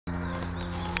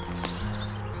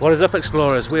What is up,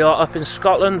 explorers? We are up in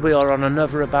Scotland. We are on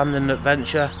another abandoned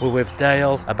adventure. We're with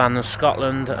Dale, Abandoned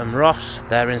Scotland, and Ross.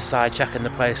 They're inside checking the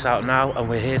place out now, and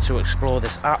we're here to explore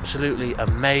this absolutely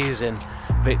amazing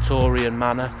Victorian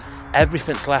manor.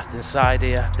 Everything's left inside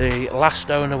here. The last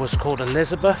owner was called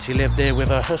Elizabeth. She lived here with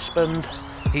her husband.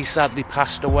 He sadly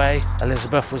passed away.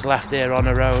 Elizabeth was left here on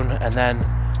her own and then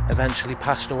eventually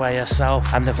passed away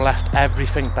herself, and they've left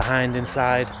everything behind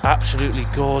inside. Absolutely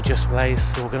gorgeous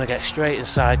place. So we're going to get straight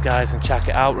inside, guys, and check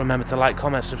it out. Remember to like,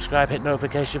 comment, subscribe, hit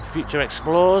notification for future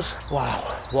explores.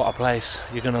 Wow, what a place.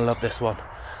 You're going to love this one.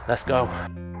 Let's go.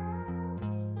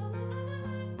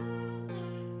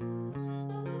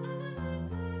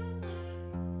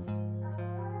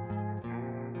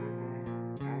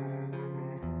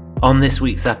 On this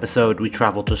week's episode, we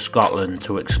travel to Scotland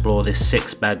to explore this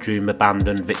 6-bedroom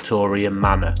abandoned Victorian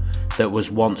manor that was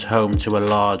once home to a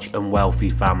large and wealthy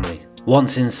family.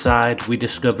 Once inside, we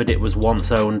discovered it was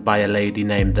once owned by a lady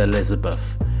named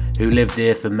Elizabeth, who lived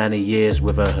here for many years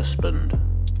with her husband.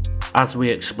 As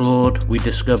we explored, we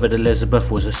discovered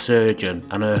Elizabeth was a surgeon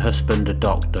and her husband a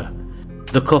doctor.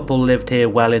 The couple lived here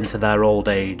well into their old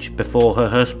age, before her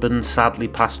husband sadly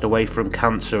passed away from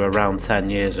cancer around 10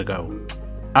 years ago.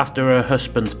 After her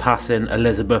husband's passing,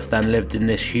 Elizabeth then lived in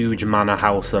this huge manor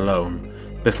house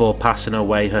alone, before passing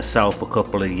away herself a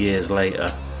couple of years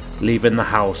later, leaving the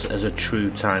house as a true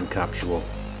time capsule.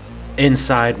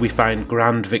 Inside we find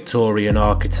grand Victorian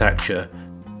architecture,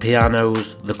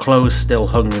 pianos, the clothes still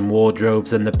hung in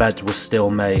wardrobes, and the beds were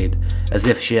still made, as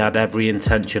if she had every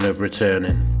intention of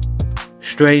returning.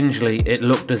 Strangely, it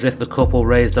looked as if the couple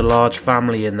raised a large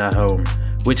family in their home,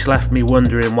 which left me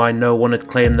wondering why no one had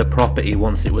claimed the property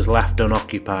once it was left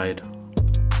unoccupied.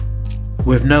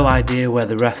 With no idea where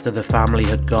the rest of the family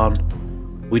had gone,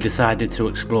 we decided to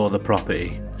explore the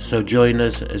property, so join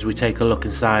us as we take a look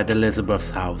inside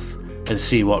Elizabeth's house and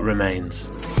see what remains.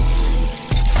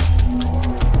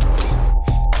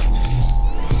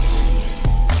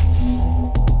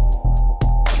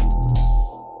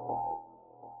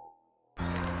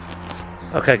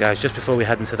 Okay guys, just before we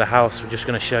head into the house, we're just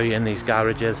going to show you in these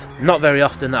garages. Not very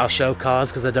often that I'll show cars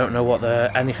because I don't know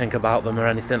anything about them or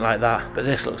anything like that, but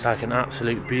this looks like an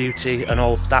absolute beauty, an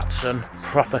old Datsun,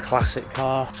 proper classic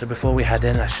car. So before we head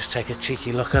in, let's just take a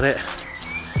cheeky look at it.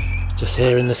 Just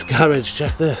here in this garage,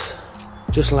 check this.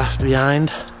 Just left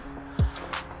behind.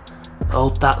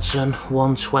 Old Datsun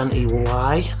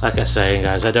 120Y. Like I was saying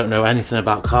guys, I don't know anything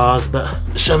about cars, but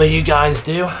some of you guys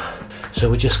do. So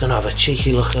we're just going to have a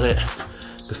cheeky look at it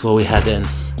before we head in.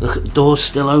 Look at the doors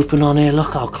still open on here.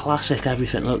 Look how classic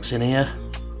everything looks in here.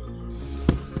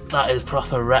 That is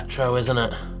proper retro, isn't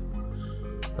it?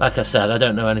 Like I said, I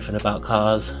don't know anything about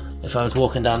cars. If I was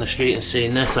walking down the street and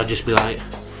seeing this, I'd just be like,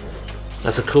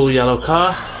 that's a cool yellow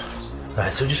car.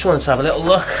 Right, so just wanted to have a little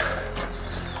look.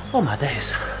 Oh my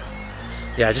days.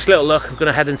 Yeah, just a little look. I'm going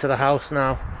to head into the house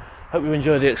now. Hope you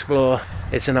enjoy the explore.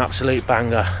 It's an absolute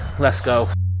banger. Let's go.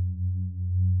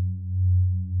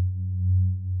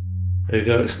 There we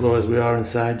go, explorers, we are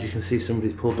inside. You can see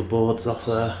somebody's pulled the boards off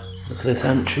there. Look at this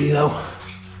entry though.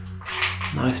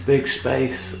 Nice big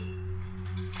space.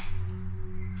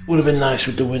 Would have been nice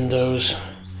with the windows.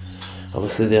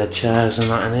 Obviously they had chairs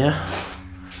and that in here.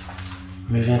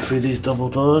 Moving through these double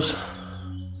doors.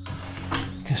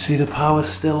 You can see the power's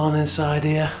still on inside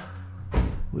here,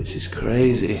 which is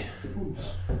crazy.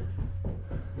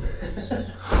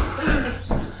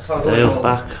 Dale's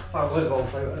back.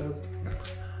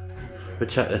 But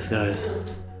check this guys,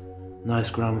 nice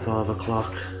grandfather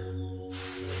clock.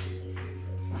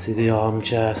 See the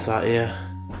armchair sat here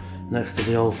next to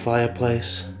the old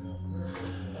fireplace.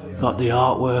 Got the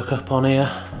artwork up on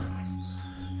here,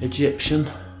 Egyptian.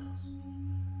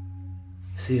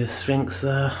 See the Sphinx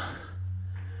there,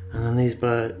 and then these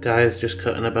guys just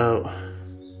cutting about,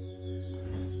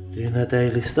 doing their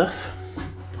daily stuff.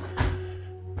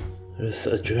 There's a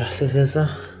set of dresses, is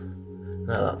there?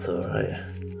 No, that's alright.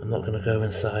 I'm not going to go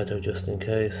inside though, just in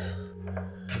case.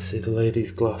 You see the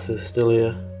lady's glasses still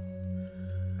here.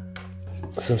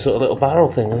 Some sort of little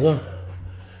barrel thing as well.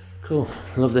 Cool,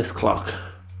 love this clock.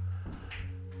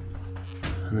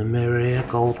 And the mirror here,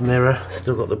 gold mirror,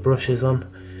 still got the brushes on.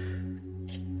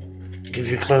 Give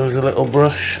your clothes a little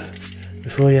brush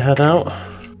before you head out.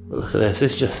 But look at this,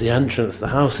 it's just the entrance. The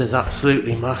house is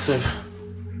absolutely massive.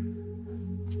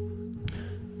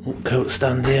 Coat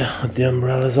stand here with the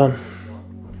umbrellas on.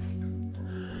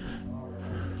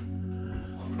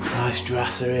 Nice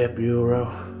dresser here, bureau.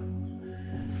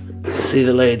 See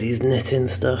the ladies knitting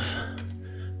stuff,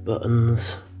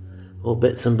 buttons, all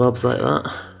bits and bobs like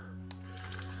that.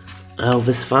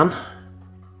 Elvis fan.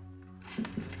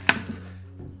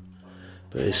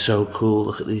 But it's so cool.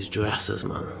 Look at these dressers,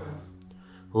 man.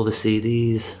 All the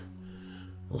CDs,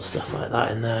 all the stuff like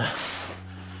that in there.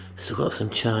 Still got some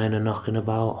china knocking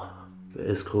about. But it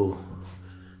is cool.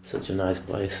 Such a nice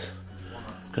place.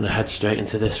 Gonna head straight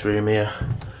into this room here.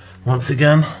 Once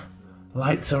again,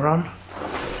 lights are on.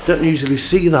 Don't usually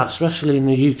see that, especially in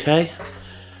the UK.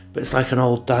 But it's like an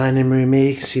old dining room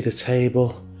here. You can see the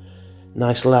table.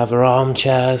 Nice leather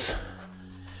armchairs.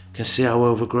 You can see how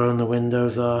overgrown the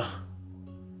windows are.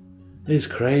 It's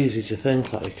crazy to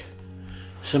think like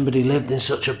somebody lived in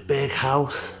such a big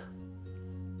house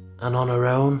and on her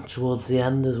own towards the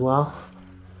end as well.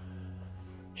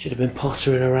 Should have been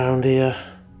pottering around here.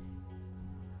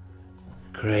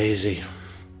 Crazy.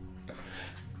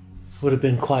 Would have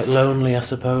been quite lonely, I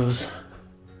suppose,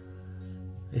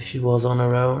 if she was on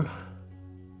her own.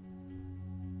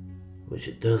 Which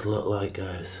it does look like,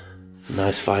 guys.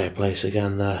 Nice fireplace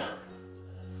again there.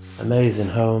 Amazing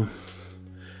home.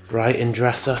 Writing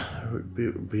dresser,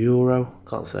 bureau,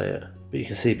 can't say it. But you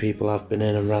can see people have been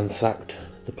in and ransacked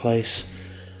the place.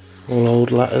 All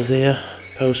old letters here,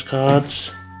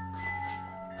 postcards.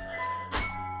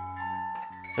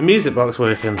 The music box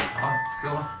working. Oh, it's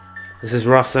cool. This is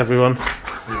Ross, everyone.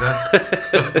 You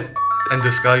there? In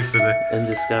disguise today. In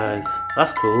disguise.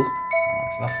 That's cool. Oh,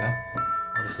 it's nothing.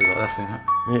 I just got that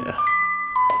thing. Yeah.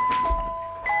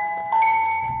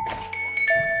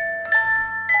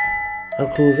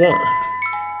 How cool is that?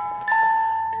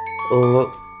 Oh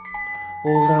look,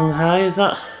 all down high is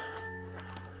that?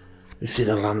 You see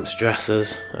the lamps,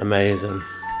 dressers, amazing.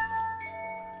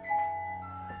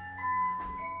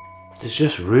 There's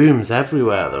just rooms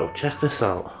everywhere though, check this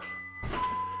out.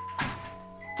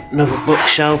 Another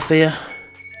bookshelf here.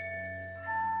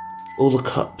 All the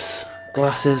cups,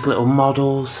 glasses, little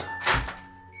models.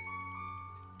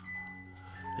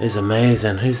 It's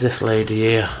amazing. Who's this lady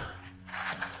here?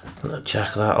 Let's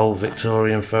check that, old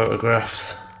Victorian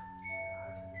photographs.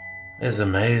 It's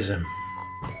amazing.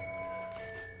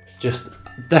 Just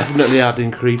definitely adding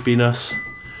creepiness.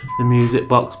 The music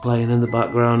box playing in the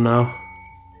background now.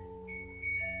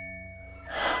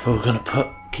 But we're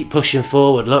gonna keep pushing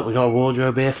forward. Look, we got a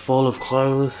wardrobe here full of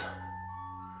clothes.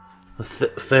 The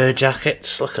fur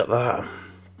jackets, look at that.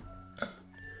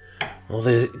 All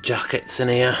the jackets in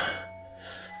here.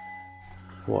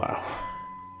 Wow.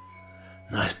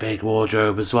 Nice big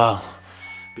wardrobe as well.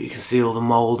 But you can see all the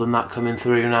mould and that coming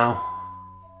through now.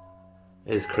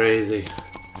 It's crazy.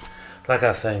 Like I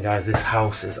was saying, guys, this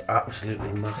house is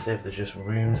absolutely massive. There's just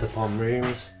rooms upon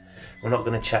rooms. We're not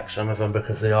going to check some of them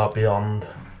because they are beyond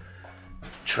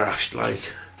trashed, like.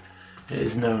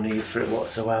 There's no need for it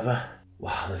whatsoever.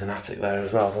 Wow, there's an attic there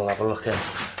as well. We'll have a look in.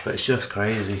 But it's just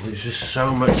crazy. There's just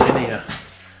so much in here.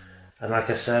 And like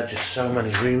I said, just so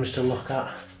many rooms to look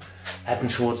at. Heading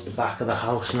towards the back of the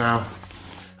house now.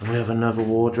 And we have another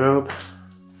wardrobe.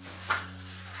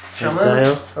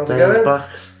 Dale. How's it going? Back.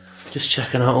 Just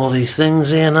checking out all these things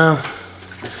here now.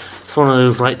 It's one of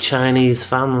those like Chinese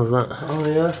fans, that. Oh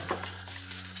yeah.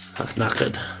 That's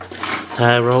knackered.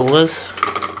 Hair rollers.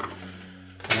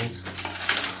 Nice.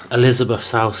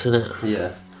 Elizabeth's house, innit?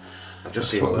 Yeah. I've just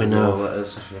seen what what we the know.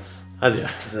 letters. Have you?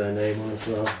 Their name on as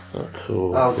well. Oh,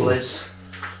 cool. Oh, cool. Liz.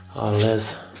 Oh,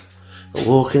 Liz. Got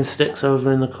walking sticks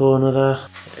over in the corner there.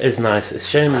 It is nice. It's a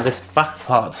shame that this back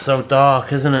part's so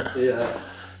dark, isn't it? Yeah.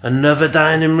 Another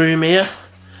dining room here.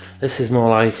 This is more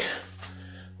like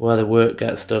where the work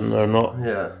gets done or not.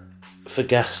 Yeah. For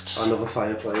guests. Another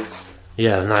fireplace.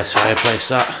 Yeah, nice fireplace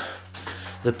that.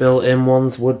 The built-in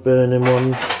ones, wood burning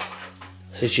ones.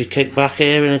 So you kick back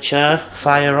here in a chair,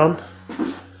 fire on.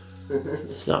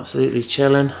 It's absolutely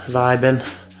chilling, vibing.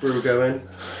 Brew going.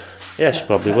 Yeah, she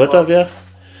probably would have, yeah.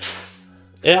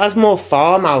 It has more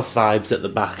farmhouse vibes at the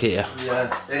back here.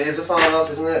 Yeah. It is a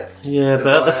farmhouse, isn't it? Yeah, They've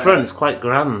but at got, the front it's quite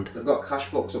grand. They've got cash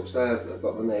books upstairs that have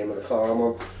got the name of the farm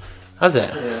on. Has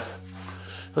it? Yeah.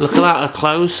 But look at that, her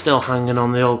clothes still hanging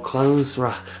on the old clothes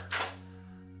rack.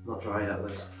 Not dry yet,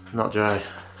 Liz. Not dry.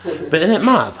 But isn't it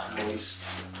mad? Nice.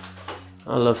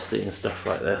 I love seeing stuff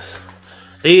like this.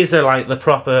 These are like the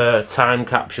proper time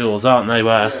capsules, aren't they?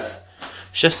 Where Yeah.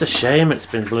 it's just a shame it's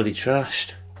been bloody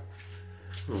trashed.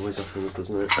 Always happens,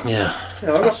 doesn't it? Yeah.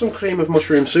 Yeah, I've got some cream of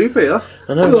mushroom soup here.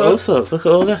 I know, all sorts. Look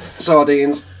at all this.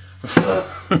 Sardines.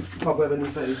 Pop over in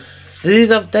your face. Do these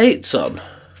have dates on?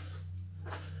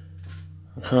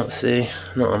 I can't see.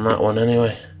 Not on that one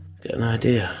anyway. Get an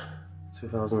idea.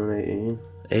 2018.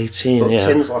 18, But yeah.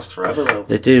 tins last forever though.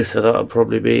 They do, so that'll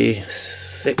probably be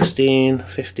 16,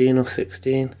 15 or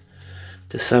 16. What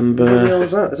the hell December.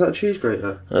 is that? Is that a cheese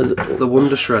grater? Is it- The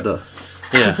Wonder Shredder.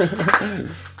 Yeah.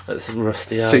 It's a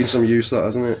rusty house. Seen some use that,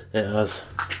 hasn't it? It has.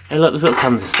 Hey look, there's little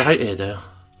cans of Sprite here, Dale.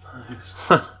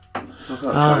 Nice.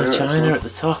 Oh, the china at the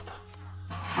top.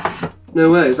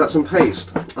 No way, is that some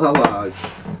paste? Oh wow.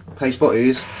 Paste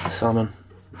butties. Salmon.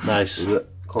 Nice. Is it?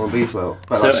 Corned beef though.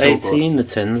 So 18 the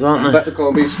tins, aren't I they? bet the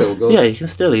corned beef's still good. Yeah, you can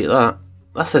still eat that.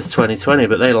 That says 2020,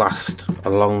 but they last a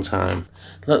long time.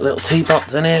 Look, little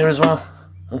teapots in here as well.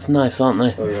 That's nice, aren't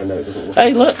they? Oh yeah, no, it doesn't look.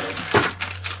 Hey, look!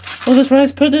 Oh, there's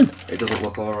rice pudding. It doesn't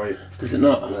look alright. Does it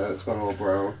not? No, it's gone all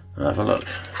brown. I'll have a look.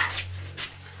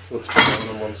 Looks brown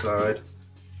on one side.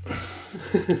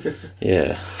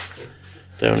 Yeah.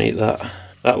 Don't eat that.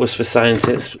 That was for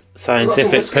scientific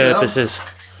whiskey now. purposes.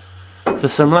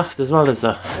 There's some left as well, is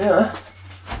there? Yeah.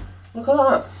 Look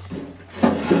at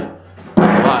that.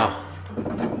 Wow.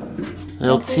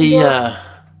 Little tea,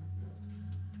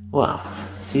 wow.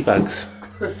 Tea bags.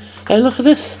 Hey, look at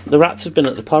this. The rats have been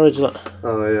at the porridge, look.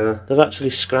 Oh yeah. They've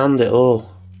actually scrammed it all.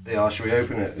 They are, should we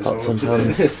open it? There's Pots no and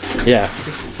look to pans. it. Yeah.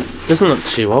 Doesn't look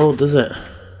too old, does it?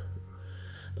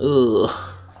 Ugh.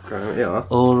 Yeah.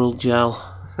 Oral gel.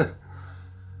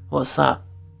 What's that?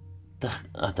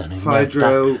 I don't even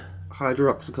know.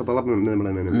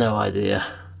 Hydroxycarbonate. No idea.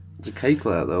 It's a cake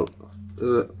there though.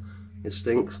 It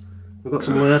stinks. We've got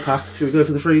some Lurpak. Should we go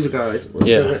for the freezer, guys? Let's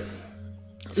Yeah. do it.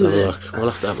 Let's have a look. We'll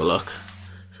have to have a look.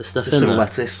 Is there stuff There's in some there?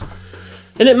 lettuce.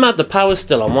 Isn't it mad the power's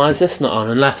still on? Why is this not on?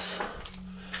 Unless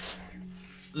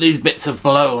these bits have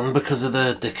blown because of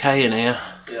the decay in here.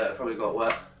 Yeah, it probably got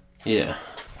wet. Yeah.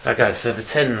 Okay, so the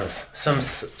tins, some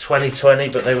 2020,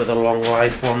 but they were the long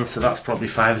life ones, so that's probably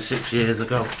 5 or 6 years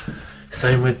ago.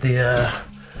 Same with the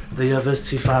others,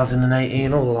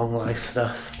 2018, all long life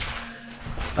stuff.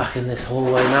 Back in this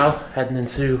hallway now, heading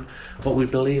into what we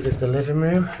believe is the living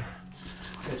room.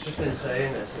 It's just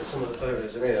insane. There's some of the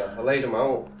photos in here. I laid them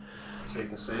out so you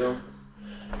can see them.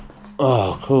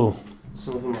 Oh, cool.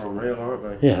 Some of them are unreal,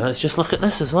 aren't they? Yeah, let's just look at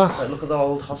this as well. Like, look at the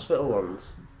old hospital ones.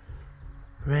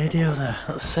 Radio there,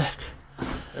 that's sick.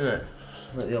 Isn't it?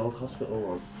 Like the old hospital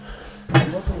one.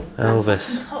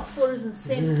 Elvis. The top floor is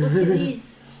insane. Look at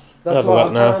these. That's Have a what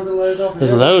look I now. found a load of.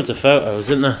 There's yeah. loads of photos,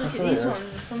 isn't there? Look at these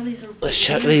ones. Some of these are. Let's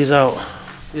check these out.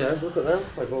 Yeah, look at them.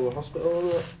 Like all the hospital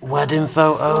and that. Wedding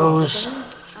photos.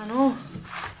 I know.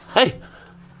 Hey,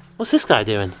 what's this guy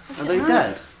doing? Are they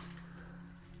dead?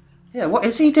 Yeah, what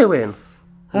is he doing?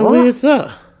 How What? weird's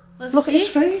that? Let's Look at see. his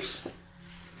face.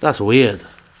 That's weird.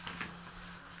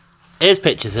 Here's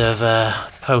pictures of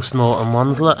post-mortem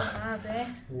ones, look.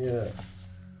 Yeah.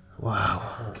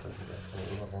 Wow.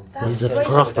 That's These are crazy.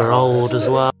 proper old as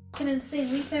well. Fucking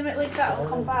insane. We film it like that. I'll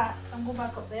come back. I'm going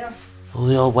back up there. All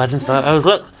the old wedding photos.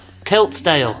 Look, kilts,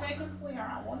 Dale. Record player,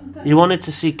 I want it. You wanted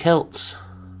to see kilts.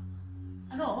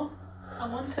 I know. I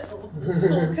want it though. It's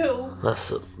so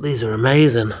cool. These are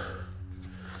amazing.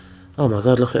 Oh my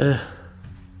god, look at her.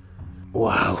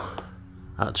 Wow.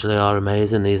 Actually are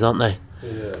amazing, these, aren't they?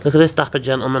 Yeah. Look at this dapper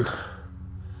gentleman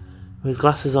with his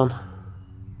glasses on.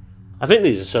 I think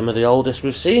these are some of the oldest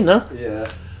we've seen, no? Yeah.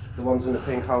 The ones in the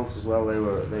pink house as well. They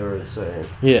were insane.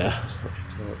 Yeah.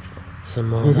 Some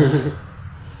more there.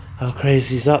 How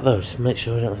crazy is that though? Just make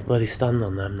sure we don't bloody stand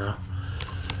on them now.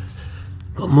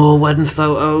 Got more wedding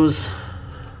photos.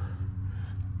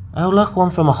 Oh look, one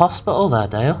from a hospital there,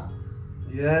 Dale.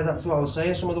 Yeah, that's what I was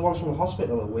saying. Some of the ones from the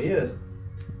hospital are weird.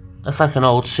 That's like an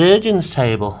old surgeon's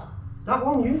table. That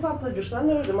one you've had there just then,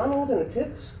 there was the man holding the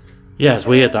kids. Yeah, it's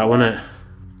weird that, wasn't it?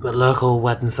 But look, all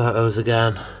wedding photos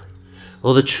again.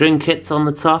 All the trinkets on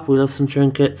the top, we love some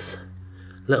trinkets.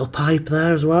 Little pipe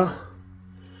there as well.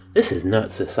 This is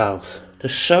nuts, this house.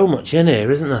 There's so much in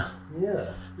here, isn't there?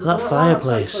 Yeah. Look at that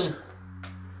fireplace.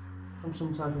 From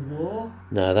some type of war.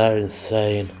 No, they're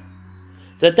insane.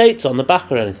 Is there dates on the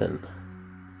back or anything?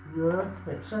 No,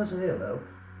 it says here though.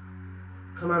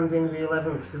 Commanding the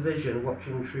 11th Division,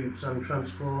 watching troops and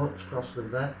transports cross the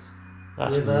Vet.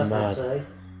 That's River, mad. SA.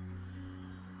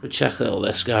 But check out all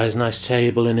this, guys. Nice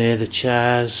table in here, the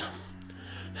chairs.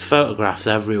 Photographs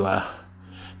everywhere.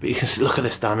 But you can see, look at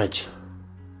this damage.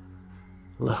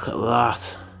 Look at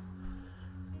that.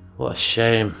 What a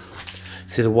shame.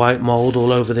 See the white mould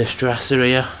all over this dresser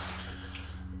here.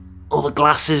 All the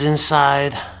glasses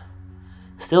inside.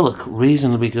 Still look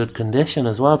reasonably good condition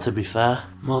as well, to be fair.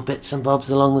 More bits and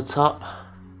bobs along the top.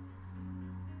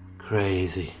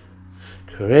 Crazy.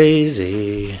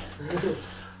 Crazy.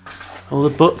 All the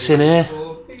books in here.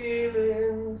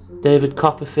 David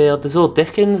Copperfield. There's all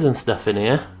Dickens and stuff in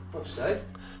here. What'd you say?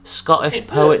 Scottish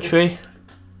poetry.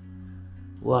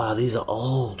 Wow, these are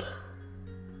old.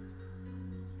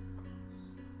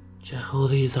 Check all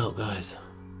these out, guys.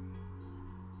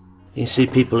 You can see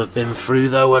people have been through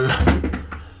though and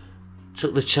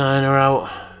took the china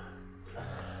out.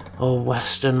 All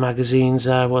Western magazines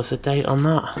there. What's the date on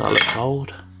that? That looks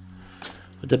old.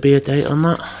 Would there be a date on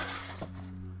that?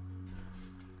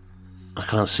 I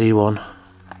can't see one.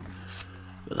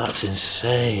 But that's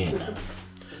insane.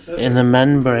 In the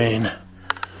membrane.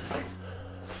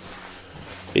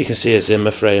 But you can see it's in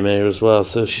the frame here as well,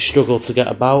 so she struggled to get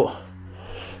about.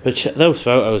 But those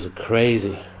photos are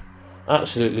crazy.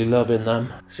 Absolutely loving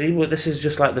them. See, well, this is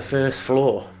just like the first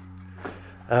floor.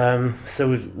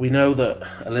 So we know that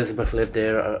Elizabeth lived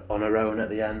here on her own at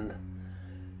the end.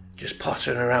 Just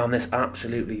pottering around this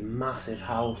absolutely massive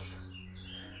house.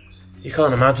 You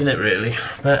can't imagine it really,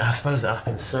 but I suppose it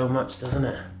happens so much, doesn't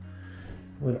it?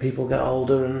 When people get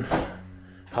older and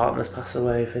partners pass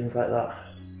away, things like that.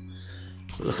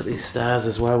 But look at these stairs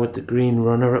as well with the green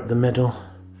runner up the middle.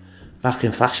 Back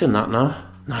in fashion that now.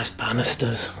 Nice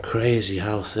banisters. Crazy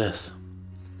house this.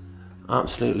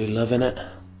 Absolutely loving it.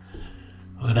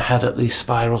 We're going to head up these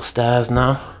spiral stairs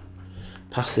now.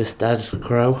 Past this dead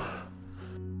crow.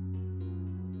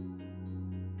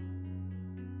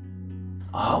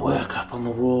 Artwork up on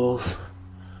the walls.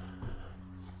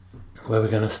 Where are we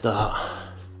going to start?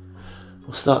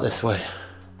 We'll start this way.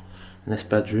 In this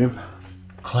bedroom.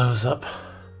 Close up.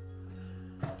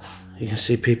 You can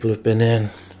see people have been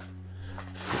in.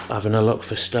 Having a look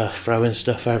for stuff. Throwing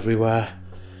stuff everywhere.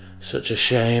 Such a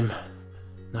shame.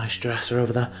 Nice dresser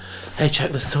over there. Hey,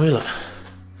 check this toilet.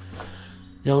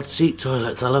 The old seat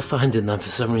toilets. I love finding them for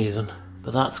some reason.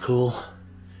 But that's cool.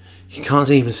 You can't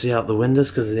even see out the windows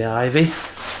because of the ivy.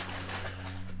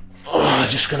 Oh, I'm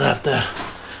just going to have to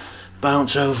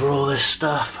bounce over all this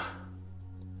stuff.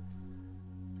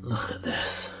 Look at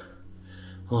this.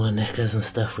 All the knickers and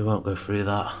stuff. We won't go through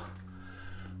that.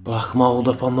 Black mould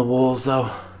up on the walls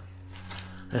though.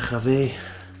 Heavy.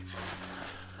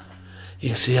 You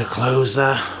can see her clothes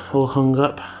there, all hung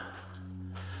up.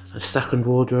 A second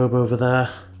wardrobe over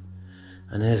there.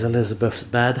 And here's Elizabeth's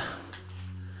bed.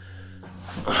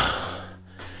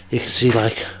 You can see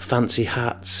like fancy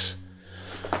hats.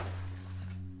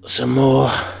 Some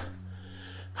more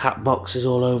hat boxes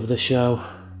all over the show.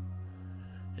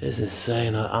 It's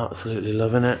insane, I'm absolutely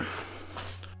loving it.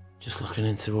 Just looking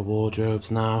into her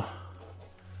wardrobes now.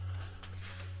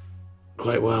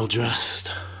 Quite well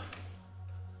dressed.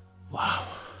 Wow,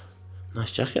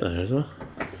 nice jacket there as well.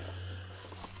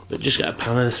 But just get a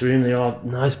pan of this room. They are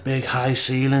nice big high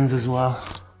ceilings as well,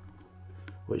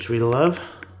 which we love.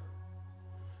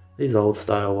 These old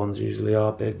style ones usually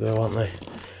are big though, aren't they?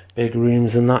 Big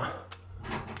rooms and that.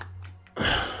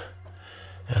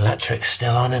 Electric's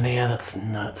still on in here, that's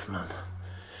nuts, man.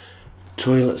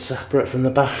 Toilet separate from the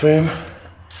bathroom.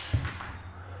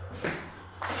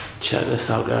 Check this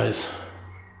out, guys.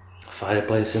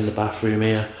 Fireplace in the bathroom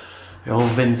here. Your old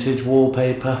vintage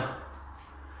wallpaper.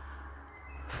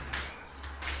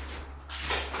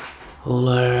 All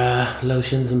our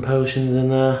lotions and potions in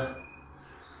there.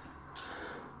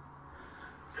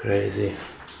 Crazy.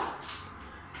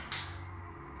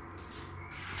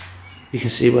 You can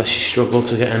see where she struggled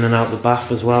to get in and out the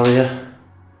bath as well here.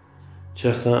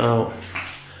 Check that out.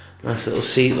 Nice little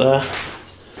seat there.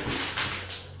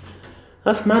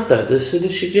 That's mad though. Does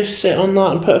she just sit on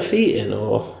that and put her feet in,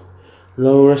 or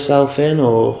lower herself in,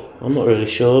 or I'm not really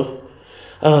sure.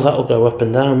 Oh, that'll go up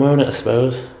and down, won't it, I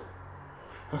suppose?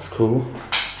 That's cool.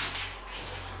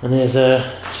 And here's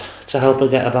to help her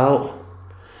get about.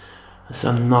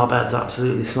 Some knobheads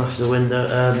absolutely smashed the window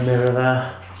mirror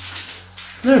there.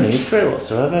 No need for it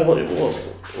whatsoever.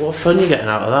 What fun you getting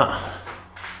out of that?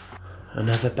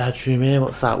 Another bedroom here.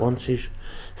 What's that? 1, 2,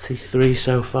 see 3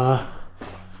 so far.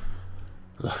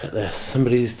 Look at this.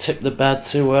 Somebody's tipped the bed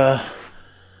to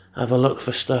have a look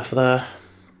for stuff there.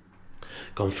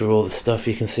 Gone through all the stuff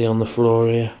you can see on the floor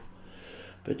here.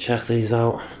 But check these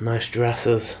out. Nice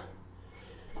dressers.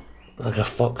 Like a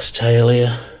foxtail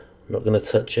here. I'm not going to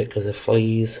touch it because of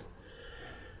fleas.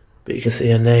 But you can see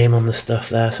a name on the stuff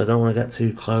there, so I don't want to get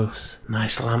too close.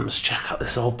 Nice lamps. Check out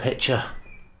this old picture.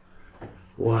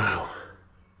 Wow.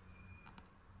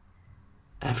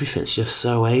 Everything's just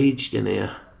so aged in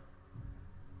here.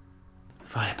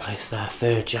 Fireplace there,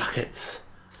 fur jackets.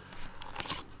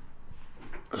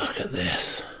 Look at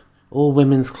this. All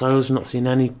women's clothes, not seen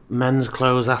any men's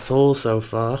clothes at all so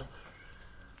far.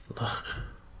 Look.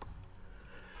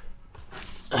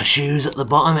 Her shoes at the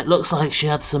bottom, it looks like she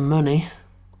had some money.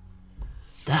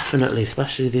 Definitely,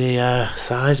 especially the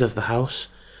size of the house.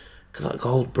 Look at that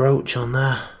gold brooch on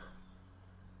there.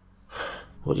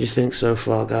 What do you think so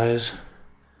far, guys?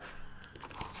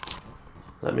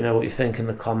 Let me know what you think in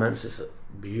the comments. It's a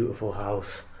beautiful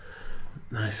house.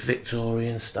 Nice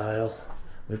Victorian style.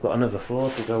 We've got another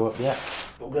floor to go up yet.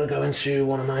 We're going to go into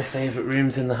one of my favourite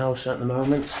rooms in the house at the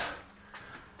moment.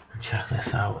 And check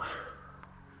this out.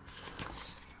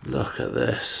 Look at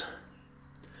this.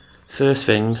 First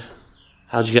thing,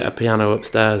 how do you get a piano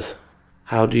upstairs?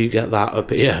 How do you get that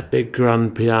up here? Big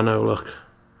grand piano, look.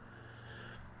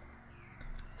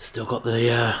 Still got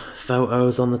the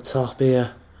photos on the top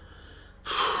here.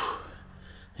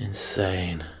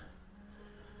 Insane.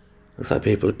 Looks like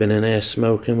people have been in here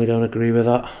smoking, we don't agree with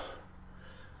that.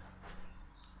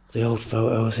 The old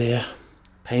photos here.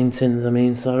 Paintings, I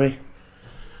mean, sorry.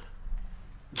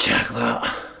 Check that.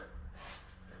 I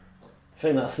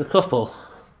think that's the couple.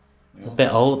 A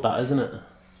bit old, that, isn't it?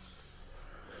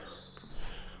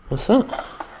 What's that?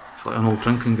 It's like an old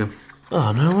drinking game.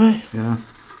 Oh, no way. Yeah.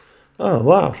 Oh,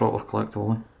 wow. Proper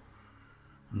collectible.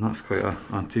 And that's quite an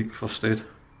antique first aid.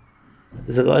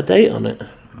 Has it got a date on it?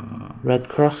 Red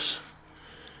Cross?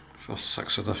 First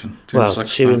 6th edition. Well,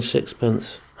 6 2 and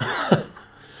 6p.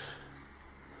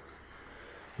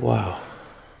 Wow.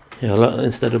 Yeah, look,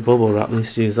 instead of bubble wrap, they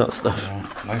used to use that stuff.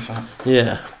 Yeah, nice, huh?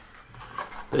 Yeah.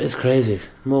 But it's crazy.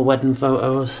 More wedding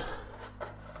photos.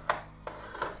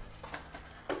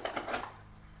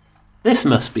 This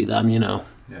must be them, you know.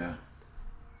 Yeah.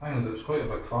 I think it's quite a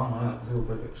big farm, isn't it? A real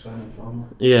big extended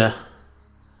farm. Yeah.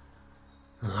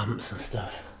 Lamps and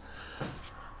stuff.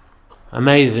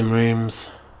 Amazing rooms.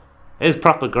 It's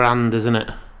proper grand, isn't it?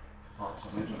 Oh, it's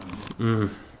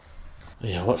amazing.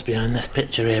 Yeah, what's behind this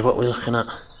picture here? What are we looking at?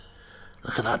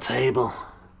 Look at that table.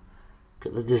 Look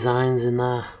at the designs in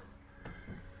there.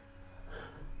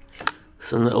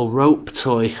 Some little rope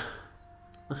toy.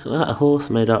 Look at that, a horse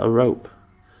made out of rope.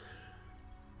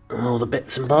 And all the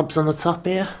bits and bobs on the top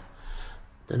here.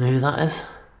 Don't know who that is.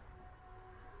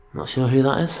 Not sure who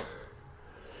that is.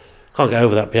 Can't get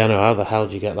over that piano. How the hell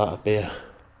do you get that up here?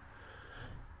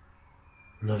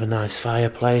 Another nice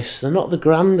fireplace. They're not the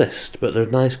grandest, but they're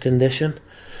in nice condition.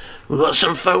 We've got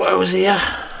some photos here.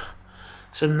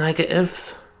 Some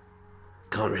negatives.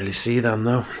 Can't really see them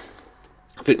though.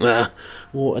 I think they're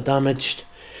water damaged.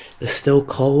 There's still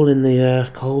coal in the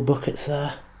coal buckets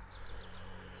there.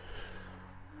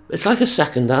 It's like a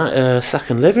second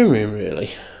living room,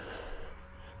 really.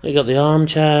 You got the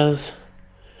armchairs,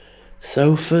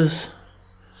 sofas,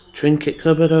 trinket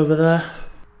cupboard over there.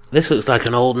 This looks like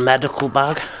an old medical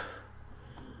bag.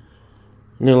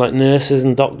 You know, like nurses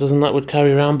and doctors and that would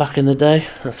carry around back in the day.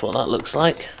 That's what that looks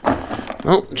like.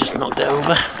 Oh, just knocked it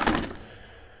over.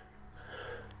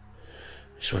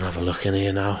 Just want to have a look in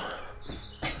here now.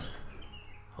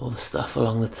 All the stuff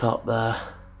along the top there.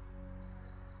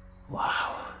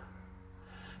 Wow.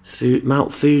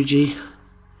 Mount Fuji.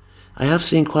 I have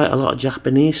seen quite a lot of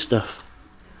Japanese stuff.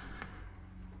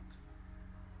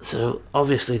 So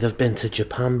obviously they've been to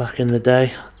Japan back in the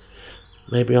day.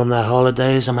 Maybe on their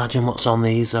holidays. Imagine what's on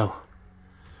these though.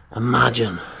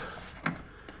 Imagine.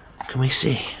 Can we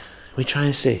see? Can we try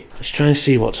and see? Let's try and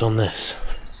see what's on this.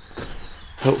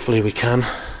 Hopefully we can.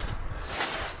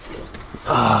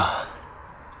 Ah.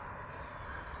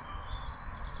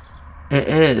 It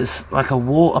is like a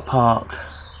water park.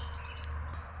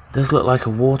 It does look like a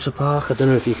water park. I don't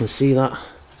know if you can see that,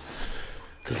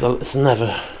 because it's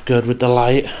never good with the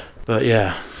light. But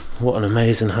yeah, what an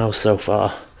amazing house so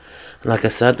far. And like I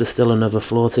said, there's still another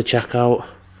floor to check out.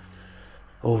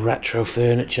 All retro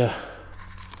furniture.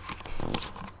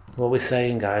 What we're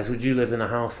saying, guys, would you live in a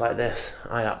house like this?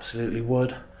 I absolutely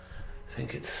would. I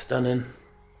think it's stunning.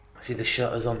 I see the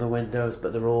shutters on the windows,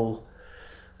 but they're all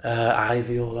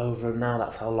ivy all over them now.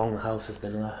 That's how long the house has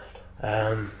been left.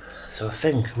 So I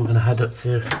think we're going to head up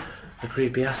to the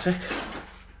creepy attic.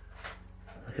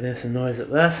 I can hear some noise up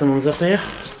there. Someone's up here.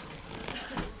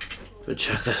 But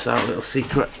check this out, little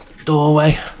secret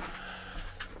doorway.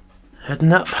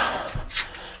 Heading up.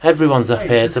 Everyone's up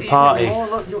here to party.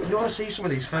 Look, you want to see some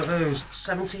of these photos?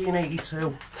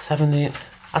 1782. 70.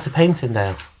 That's a painting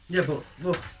now. Yeah, but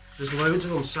look, there's loads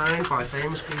of them signed by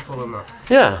famous people and that.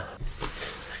 Yeah.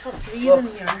 I can't breathe in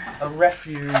here. A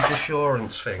refuge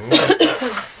assurance thing.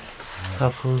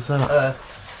 How cool is that?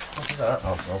 What's that?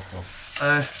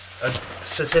 A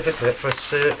certificate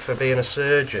for being a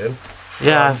surgeon.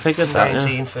 Yeah, I figured that.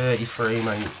 1933, Yeah.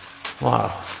 mate.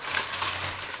 Wow.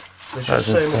 There's That's just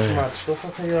so insane. much mad stuff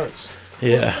up here.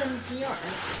 Yeah. What's in here?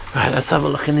 Right, let's have a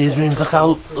look in these rooms. Look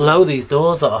how low these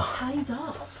doors are. Tied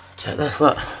up. Check this,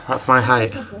 look. That's my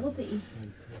height. It's a body.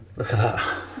 Look at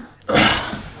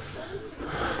that.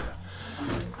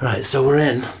 Right, so we're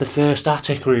in the first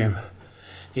attic room.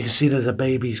 You can see there's a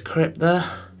baby's crib there.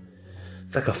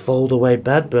 It's like a fold-away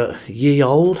bed, but ye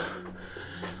old.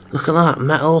 Look at that,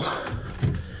 metal,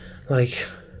 like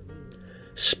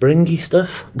springy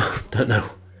stuff. Don't know.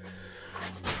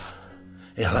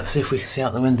 Yeah, let's see if we can see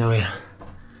out the window here.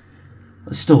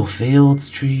 There's still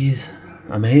fields, trees,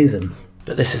 amazing.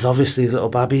 But this is obviously little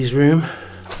Babby's room.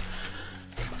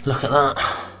 Look at that.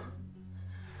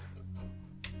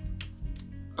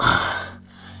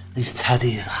 These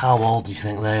teddies, how old do you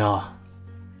think they are?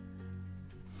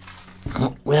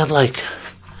 We had like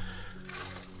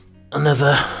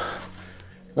another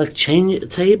like change at the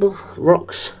table,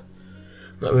 rocks.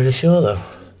 Not really sure though.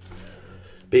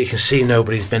 But you can see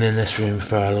nobody's been in this room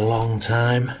for a long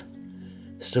time.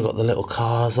 Still got the little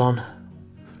cars on.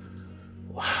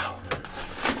 Wow.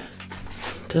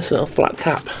 This little flat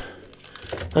cap.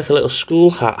 Like a little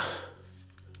school hat.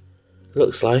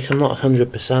 Looks like, I'm not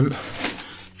 100%.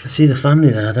 You can see the family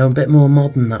there, they're a bit more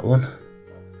modern, that one.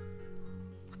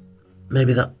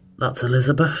 Maybe that's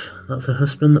Elizabeth, that's her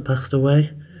husband that passed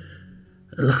away.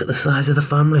 And look at the size of the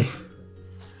family.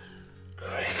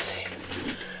 Crazy.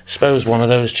 Suppose one of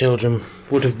those children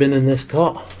would have been in this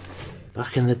cot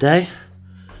back in the day.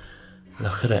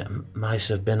 Look at it, mice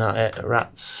have been at it,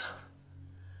 rats.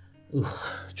 Ooh,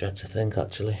 dread to think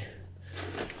actually.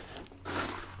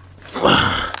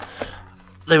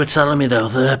 They were telling me though,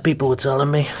 the people were telling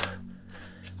me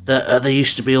that there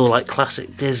used to be all like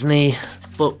classic Disney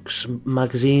books,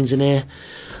 magazines in here,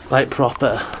 like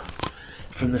proper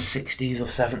from the 60s or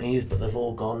 70s, but they've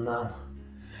all gone now.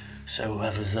 So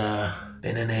whoever's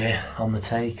been in here on the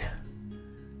take,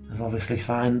 they've obviously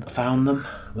found them,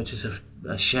 which is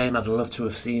a shame. I'd love to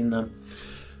have seen them.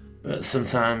 But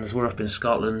sometimes we're up in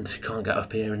Scotland, you can't get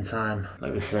up here in time.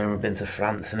 Like we were saying, we've been to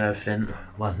France and everything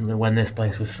when this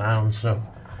place was found, so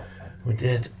we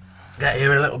did get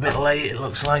here a little bit late, it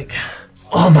looks like.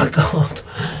 Oh my god!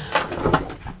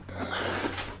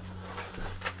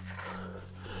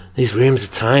 These rooms are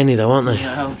tiny though, aren't they?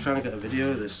 Yeah, I'm trying to get a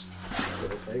video of this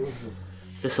little thing.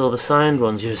 Just all the signed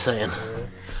ones you were saying?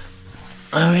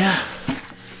 Oh yeah.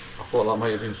 I thought that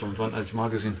might have been some vintage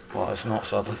magazine, but it's not,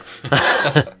 sadly.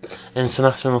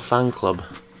 International Fan Club.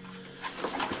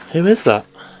 Who is that?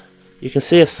 You can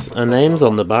see her names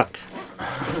on the back.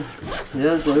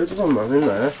 Yeah, there's loads of them, man, in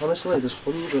there. Honestly, there's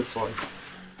hundreds, like.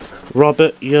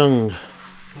 Robert Young.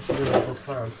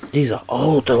 Fan. These are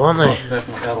old though, aren't they?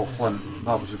 Definitely Errol Flint.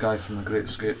 That was the guy from The Great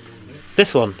Escape.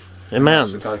 This one? In my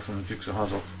That's the hand? guy from The Dukes of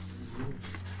Hazzard.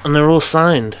 And they're all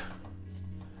signed.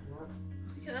 Look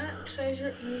at that,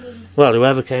 treasure England. Well,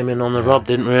 whoever came in on the Rob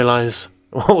didn't realise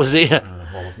what was here.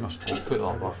 Well, I've missed it. Put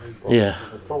that back. Yeah.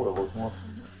 It probably was more.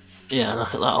 Yeah,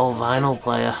 look at that old vinyl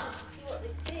player.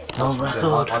 Old I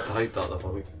record. had to hide that there for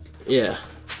a week. Yeah.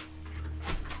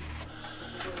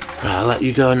 Right, I'll let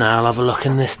you go now. I'll have a look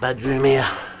in this bedroom here.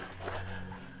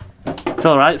 It's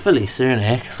alright for Lisa in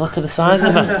here, because look at the size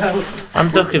of her.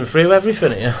 I'm ducking through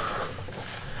everything here.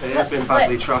 It has been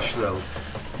badly trashed though.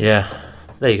 Yeah.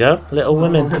 There you go. Little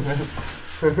Women.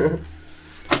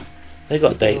 They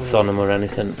got dates on them or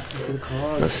anything.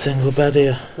 Not a single bed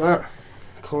here. That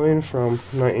coin from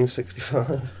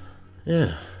 1965.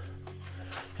 Yeah.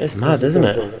 It's mad, isn't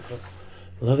it?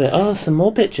 Love it. Oh, some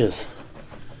more pictures.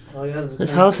 Oh yeah,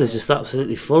 This house is just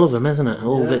absolutely full of them, isn't it?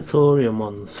 All Yeah. Victorian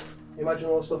ones. Imagine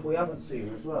all the stuff we haven't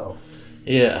seen as well.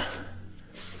 Yeah.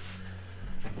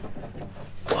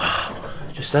 Wow.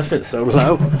 Just everything's so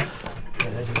low.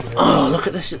 Oh, look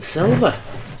at this, it's silver.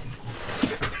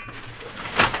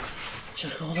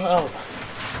 Check all that out.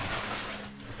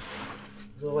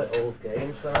 There's all like old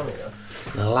games down here.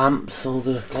 The lamps, all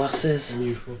the glasses.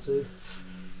 New footage.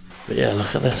 But yeah,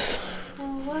 look at this.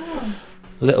 Oh wow,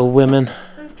 Little Women.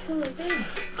 how cool is this?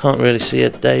 Can't really see a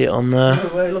date on there.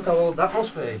 Oh, wait, look how old that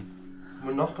must be.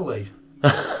 Monopoly.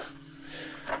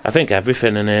 I think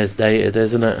everything in here is dated,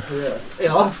 isn't it? Yeah.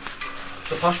 Yeah.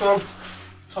 The posh one.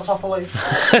 Totopoly.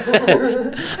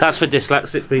 That's for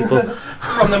dyslexic people.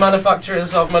 From the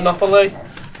manufacturers of Monopoly.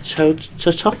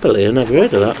 Totopoly, I've never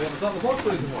heard of that. Was that the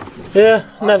Volkswagen one? Yeah,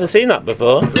 never seen that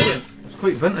before. It's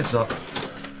quite vintage, that.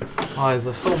 Aye,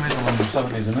 they're still making them in the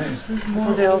 70s and 80s.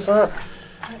 What the hell's that?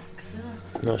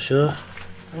 Excellent. Not sure.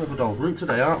 We're a good old route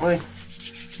today, aren't we?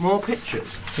 More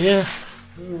pictures. Yeah.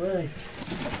 No way.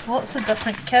 Lots of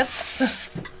different kids.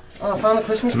 Oh, I found the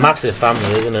Christmas box. Massive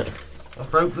family, isn't it? I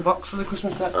broke the box for the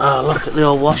Christmas deck. Oh, look at the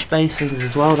old wash basins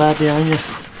as well there behind you.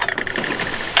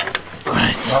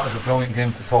 Right. That was a brilliant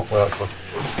game to talk about, actually.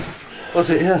 Was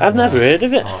it? Yeah. I've never heard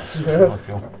of it. Oh, it's really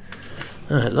cool.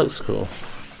 Oh, it looks cool.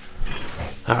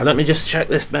 Alright, let me just check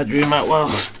this bedroom out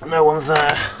whilst no one's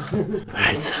there.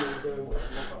 Right.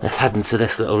 Let's head into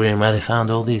this little room where they found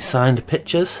all these signed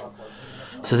pictures.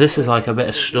 So this is like a bit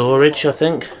of storage, I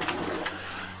think.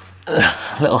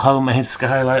 Little homemade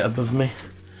skylight above me.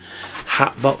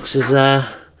 Hat boxes there.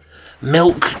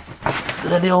 Milk.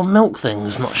 They're the old milk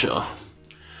things, not sure.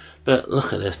 But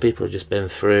look at this, people have just been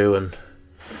through and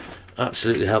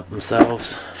absolutely helped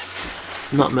themselves.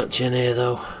 Not much in here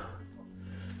though.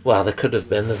 Well, there could have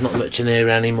been, there's not much in here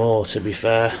anymore, to be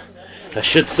fair. I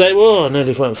should say, whoa, I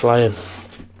nearly went flying.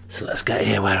 So let's get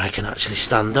here where I can actually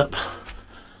stand up.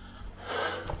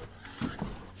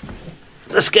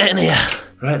 Let's get in here.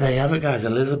 Right, there you have it guys,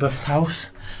 Elizabeth's house.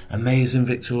 Amazing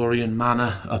Victorian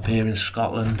manor up here in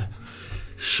Scotland.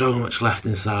 So much left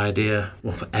inside here.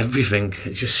 Well, for everything.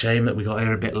 It's just a shame that we got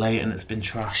here a bit late and it's been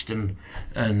trashed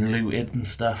and looted and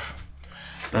stuff.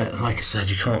 But like I said,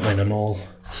 you can't win them all.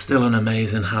 Still an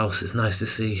amazing house. It's nice to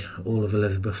see all of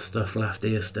Elizabeth's stuff left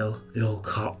here still. The old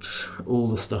cots, all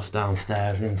the stuff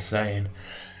downstairs, insane.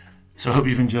 So I hope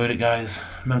you've enjoyed it guys.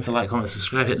 Remember to like, comment,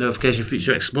 subscribe, hit notification for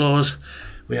future explorers.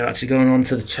 We are actually going on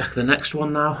to check the next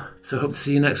one now. So I hope to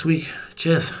see you next week.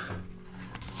 Cheers.